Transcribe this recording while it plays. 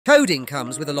Coding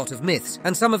comes with a lot of myths,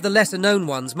 and some of the lesser-known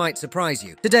ones might surprise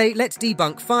you. Today, let's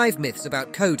debunk 5 myths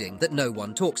about coding that no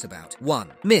one talks about.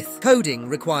 1. Myth: coding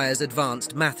requires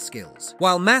advanced math skills.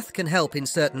 While math can help in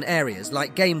certain areas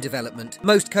like game development,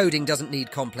 most coding doesn't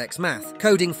need complex math.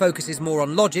 Coding focuses more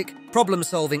on logic,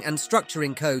 problem-solving and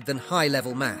structuring code than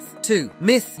high-level math. 2.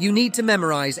 Myth: you need to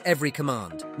memorize every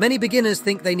command. Many beginners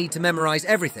think they need to memorize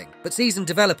everything, but seasoned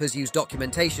developers use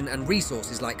documentation and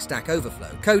resources like Stack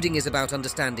Overflow. Coding is about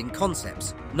understanding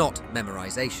concepts, not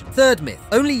memorization. 3rd myth: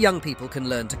 only young people can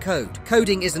learn to code.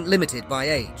 Coding isn't limited by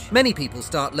age. Many people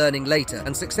start learning later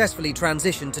and successfully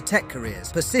transition to tech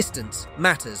careers. Persistence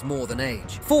matters more than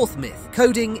age. 4th myth: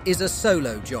 coding is a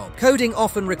solo job. Coding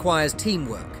often requires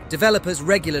teamwork. Developers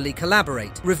regularly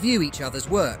collaborate, review each other's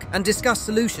work, and discuss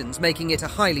solutions, making it a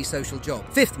highly social job.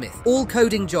 5th myth: all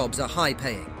coding jobs are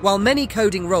high-paying. While many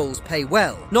coding roles pay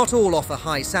well, not all offer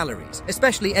high salaries,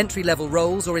 especially entry-level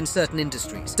roles or in certain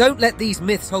industries. Don't let these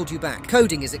myths hold you back.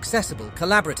 Coding is accessible,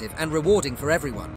 collaborative, and rewarding for everyone.